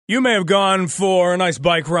You may have gone for a nice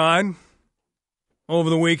bike ride over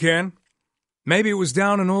the weekend. Maybe it was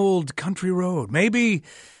down an old country road. Maybe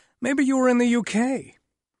you were in the UK,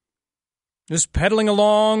 just pedaling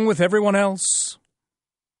along with everyone else,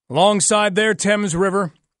 alongside their Thames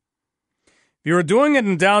River. If you were doing it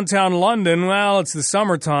in downtown London, well, it's the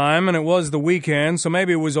summertime and it was the weekend, so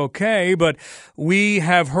maybe it was okay, but we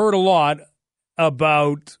have heard a lot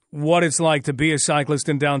about what it's like to be a cyclist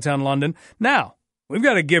in downtown London. Now, we've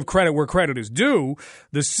got to give credit where credit is due.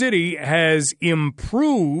 The city has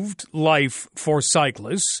improved life for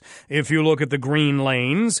cyclists. If you look at the green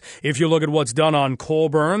lanes, if you look at what's done on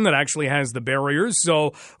Colburn that actually has the barriers.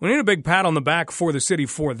 So we need a big pat on the back for the city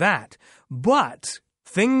for that. But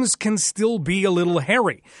things can still be a little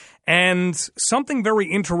hairy. And something very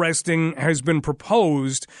interesting has been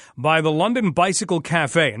proposed by the London Bicycle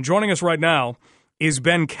Cafe. And joining us right now is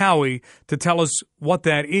Ben Cowie to tell us what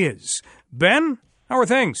that is. Ben, how are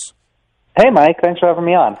things? Hey, Mike. Thanks for having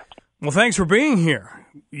me on. Well, thanks for being here.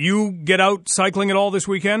 You get out cycling at all this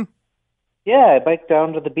weekend? Yeah, I biked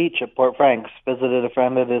down to the beach at Port Franks, visited a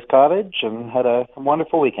friend at his cottage, and had a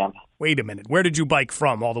wonderful weekend. Wait a minute. Where did you bike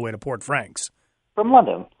from all the way to Port Franks? From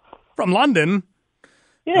London. From London?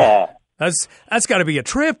 Yeah. That's got to be a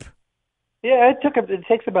trip. Yeah, it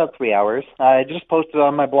takes about 3 hours. I just posted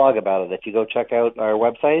on my blog about it. If you go check out our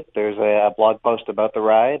website, there's a blog post about the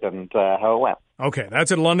ride and how it went. Okay,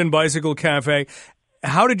 that's at London Bicycle Cafe.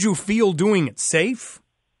 How did you feel doing it? Safe?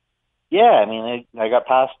 Yeah, I mean, I got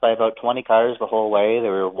passed by about 20 cars the whole way. They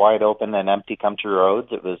were wide open and empty country roads.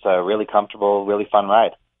 It was a really comfortable, really fun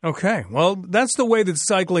ride. Okay, well, that's the way that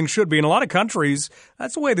cycling should be. In a lot of countries,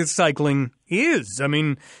 that's the way that cycling is. I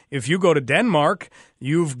mean, if you go to Denmark,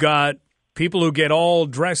 you've got people who get all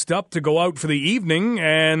dressed up to go out for the evening,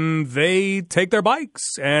 and they take their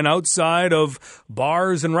bikes. And outside of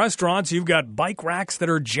bars and restaurants, you've got bike racks that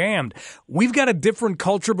are jammed. We've got a different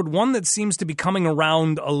culture, but one that seems to be coming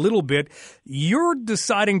around a little bit. You're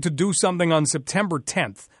deciding to do something on September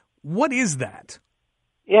 10th. What is that?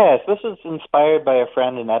 Yes, this was inspired by a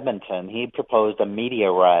friend in Edmonton. He proposed a media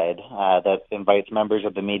ride that invites members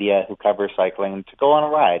of the media who cover cycling to go on a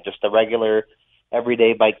ride, just a regular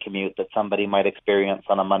everyday bike commute that somebody might experience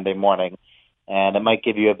on a Monday morning. And it might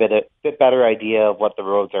give you a bit better idea of what the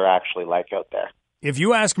roads are actually like out there. If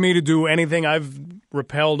you ask me to do anything, I've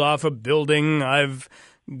rappelled off a building, I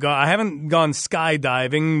haven't gone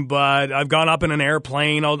skydiving, but I've gone up in an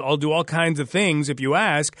airplane. I'll do all kinds of things. If you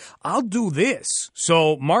ask, I'll do this.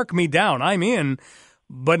 So mark me down. I'm in.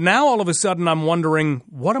 But now all of a sudden I'm wondering,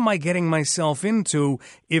 what am I getting myself into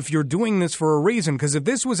if you're doing this for a reason? Because if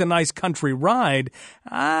this was a nice country ride,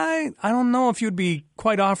 I don't know if you'd be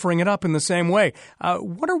quite offering it up in the same way.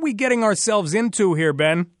 What are we getting ourselves into here,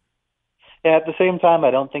 Ben? Yeah, at the same time,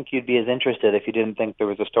 I don't think you'd be as interested if you didn't think there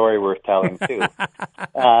was a story worth telling, too.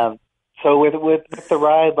 So with the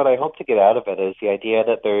ride, what I hope to get out of it is the idea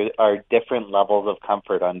that there are different levels of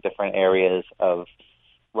comfort on different areas of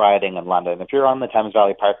riding in London. If you're on the Thames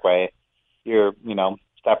Valley Parkway, you're,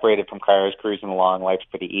 separated from cars, cruising along, life's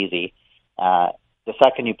pretty easy. The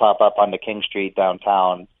second you pop up onto King Street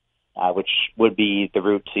downtown, which would be the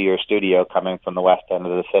route to your studio coming from the west end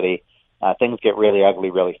of the city, things get really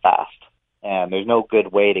ugly really fast. And there's no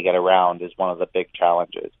good way to get around is one of the big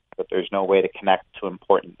challenges, but there's no way to connect to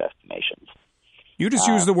important destinations. You just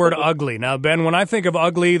used the word ugly. Now, Ben, when I think of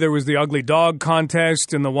ugly, there was the ugly dog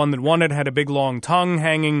contest, and the one that won it had a big long tongue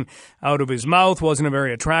hanging out of his mouth, wasn't a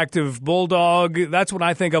very attractive bulldog. That's what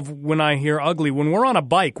I think of when I hear ugly. When we're on a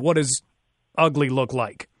bike, what does ugly look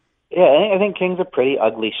like? Yeah, I think King's a pretty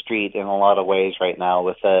ugly street in a lot of ways right now,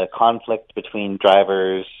 with a conflict between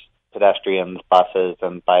drivers, pedestrians, buses,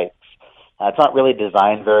 and bikes. It's not really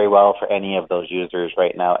designed very well for any of those users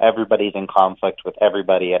right now. Everybody's in conflict with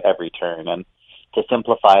everybody at every turn, and to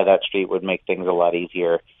simplify that street would make things a lot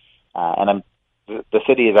easier. The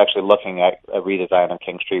city is actually looking at a redesign of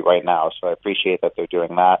King Street right now, so I appreciate that they're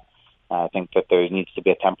doing that. I think that there needs to be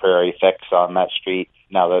a temporary fix on that street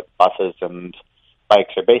now that buses and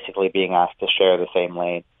bikes are basically being asked to share the same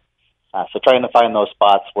lane. So trying to find those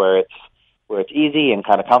spots where it's easy and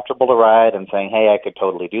kind of comfortable to ride and saying, hey, I could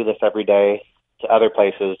totally do this every day, to other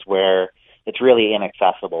places where it's really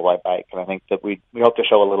inaccessible by bike. And I think that we hope to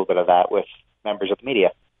show a little bit of that with members of the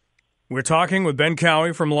media. We're talking with Ben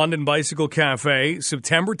Cowie from London Bicycle Cafe.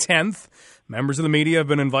 September 10th, members of the media have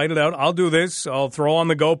been invited out. I'll do this. I'll throw on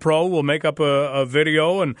the GoPro. We'll make up a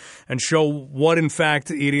video and show what, in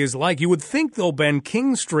fact, it is like. You would think, though, Ben,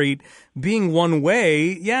 King Street being one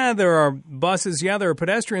way, yeah, there are buses, yeah, there are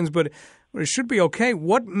pedestrians, but it should be okay.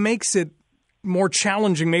 What makes it more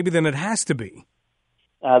challenging maybe than it has to be?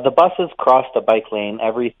 The buses cross the bike lane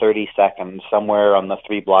every 30 seconds somewhere on the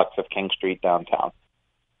 3 blocks of King Street downtown.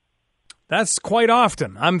 That's quite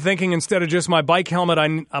often. I'm thinking instead of just my bike helmet,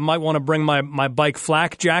 I might want to bring my bike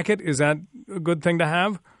flak jacket. Is that a good thing to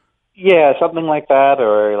have? Yeah, something like that,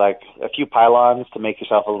 or like a few pylons to make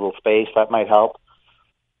yourself a little space. That might help.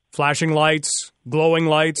 Flashing lights, glowing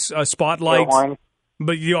lights, spotlights. Horn.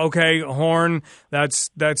 But okay, horn. That's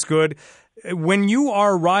good. When you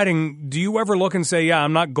are riding, do you ever look and say, "Yeah,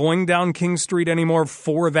 I'm not going down King Street anymore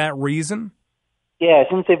for that reason"? Yeah,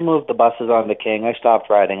 since they've moved the buses onto King, I stopped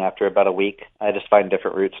riding after about a week. I just find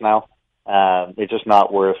different routes now. It's just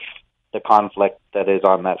not worth the conflict that is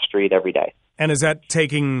on that street every day. And is that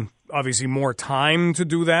taking obviously more time to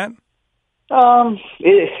do that?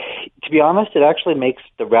 To be honest, it actually makes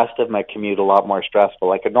the rest of my commute a lot more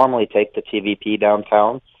stressful. I could normally take the TVP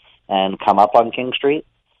downtown and come up on King Street,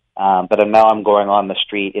 but now I'm going on the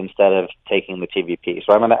street instead of taking the TVP.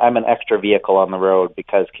 So I'm an extra vehicle on the road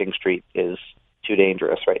because King Street is too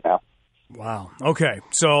dangerous right now. Wow. Okay.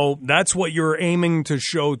 So that's what you're aiming to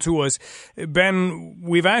show to us. Ben,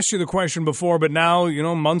 we've asked you the question before, but now,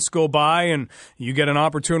 months go by and you get an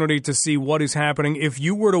opportunity to see what is happening. If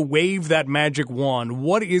you were to wave that magic wand,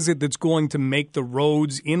 what is it that's going to make the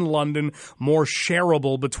roads in London more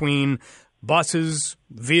shareable between buses,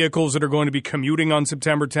 vehicles that are going to be commuting on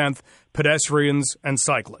September 10th, pedestrians, and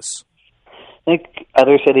cyclists? I think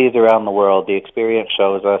other cities around the world, the experience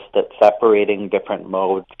shows us that separating different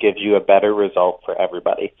modes gives you a better result for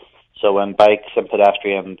everybody. So when bikes and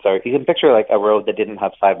pedestrians you can picture like a road that didn't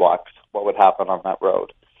have sidewalks, what would happen on that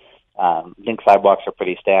road? I think sidewalks are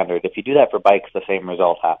pretty standard. If you do that for bikes, the same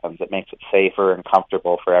result happens. It makes it safer and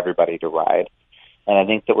comfortable for everybody to ride. And I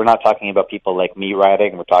think that we're not talking about people like me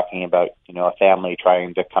riding. We're talking about, a family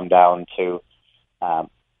trying to come down to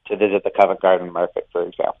visit the Covent Garden Market, for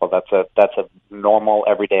example. That's a normal,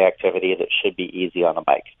 everyday activity that should be easy on a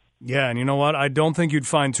bike. Yeah, and you know what? I don't think you'd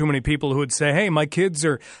find too many people who would say, hey, my kids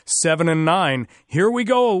are 7 and 9. Here we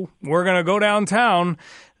go. We're going to go downtown.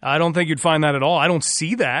 I don't think you'd find that at all. I don't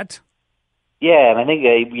see that. Yeah, and I think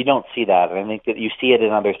you don't see that. And I think that you see it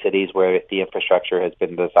in other cities where the infrastructure has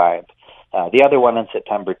been designed. The other one in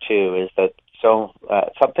September, too, is that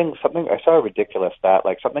something I saw a ridiculous stat,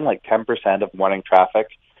 something like 10% of morning traffic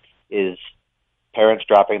is parents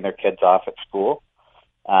dropping their kids off at school.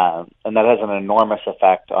 And that has an enormous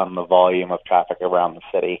effect on the volume of traffic around the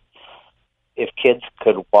city. If kids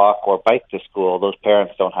could walk or bike to school, those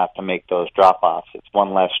parents don't have to make those drop-offs. It's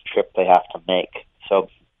one less trip they have to make. So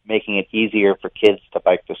making it easier for kids to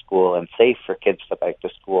bike to school and safe for kids to bike to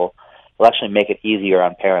school will actually make it easier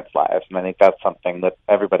on parents' lives. And I think that's something that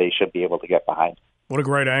everybody should be able to get behind. What a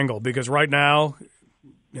great angle, because right now,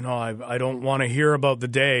 I don't want to hear about the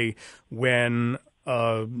day when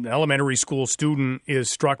an elementary school student is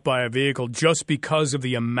struck by a vehicle just because of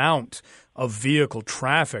the amount of vehicle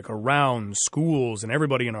traffic around schools and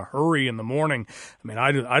everybody in a hurry in the morning. I mean,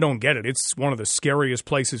 I don't get it. It's one of the scariest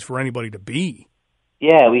places for anybody to be.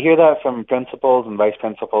 Yeah, we hear that from principals and vice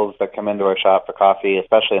principals that come into our shop for coffee,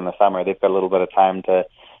 especially in the summer. They've got a little bit of time to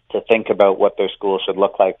think about what their school should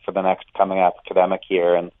look like for the next coming academic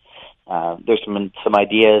year. And there's some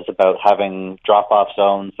ideas about having drop-off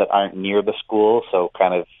zones that aren't near the school, so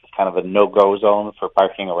kind of a no-go zone for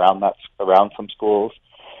parking around some schools.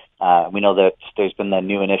 We know that there's been the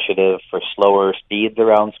new initiative for slower speeds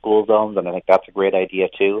around school zones, and I think that's a great idea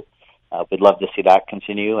too. We'd love to see that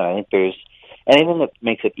continue, and I think there's anything that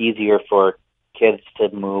makes it easier for kids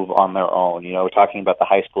to move on their own. We're talking about the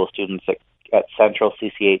high school students at Central,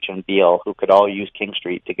 CCH, and Beale who could all use King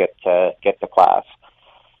Street to get to class.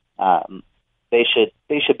 They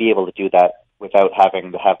should be able to do that without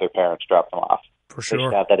having to have their parents drop them off. For sure. They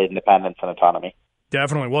should have that independence and autonomy.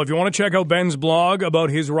 Definitely. Well, if you want to check out Ben's blog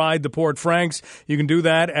about his ride to Port Franks, you can do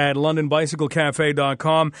that at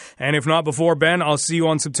londonbicyclecafe.com. And if not before, Ben, I'll see you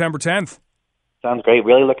on September 10th. Sounds great.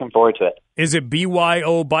 Really looking forward to it. Is it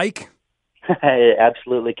BYO bike? It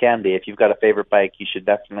absolutely can be. If you've got a favorite bike, you should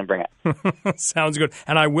definitely bring it. Sounds good.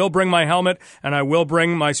 And I will bring my helmet, and I will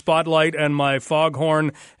bring my spotlight and my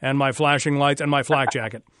foghorn and my flashing lights and my flak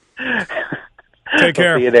jacket. Take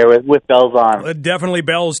care. I'll see you there with bells on. Definitely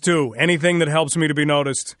bells, too. Anything that helps me to be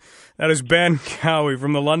noticed. That is Ben Cowie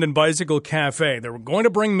from the London Bicycle Cafe. They're going to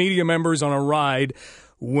bring media members on a ride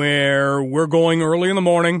where we're going early in the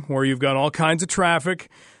morning, where you've got all kinds of traffic,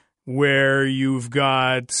 where you've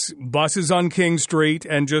got buses on King Street,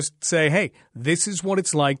 and just say, hey, this is what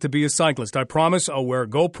it's like to be a cyclist. I promise I'll wear a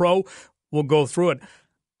GoPro. We'll go through it.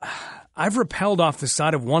 I've rappelled off the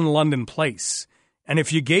side of one London place, and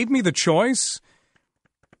if you gave me the choice,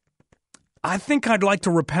 I think I'd like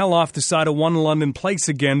to rappel off the side of One London Place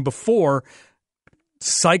again before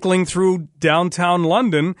cycling through downtown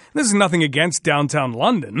London. This is nothing against downtown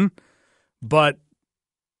London, but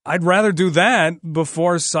I'd rather do that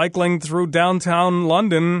before cycling through downtown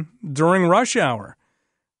London during rush hour.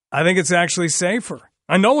 I think it's actually safer.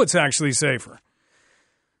 I know it's actually safer.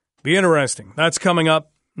 Be interesting. That's coming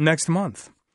up next month.